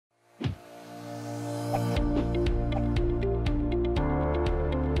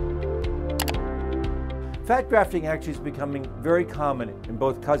Fat grafting actually is becoming very common in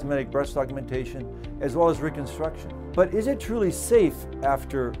both cosmetic breast augmentation as well as reconstruction. But is it truly safe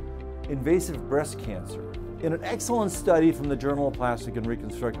after invasive breast cancer? In an excellent study from the Journal of Plastic and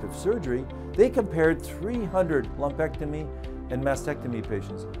Reconstructive Surgery, they compared 300 lumpectomy and mastectomy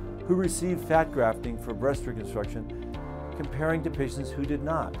patients who received fat grafting for breast reconstruction, comparing to patients who did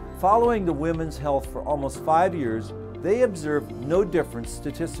not. Following the women's health for almost 5 years, they observed no difference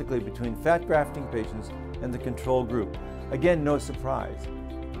statistically between fat grafting patients and the control group. Again, no surprise,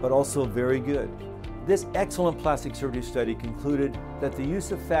 but also very good. This excellent plastic surgery study concluded that the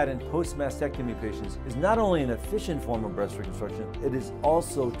use of fat in post-mastectomy patients is not only an efficient form of breast reconstruction, it is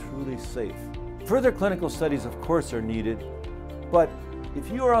also truly safe. Further clinical studies, of course, are needed, but if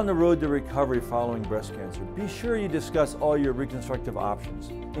you are on the road to recovery following breast cancer, be sure you discuss all your reconstructive options,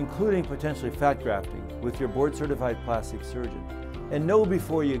 including potentially fat grafting, with your board-certified plastic surgeon. And know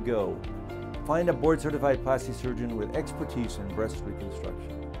before you go, find a board-certified plastic surgeon with expertise in breast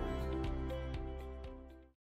reconstruction.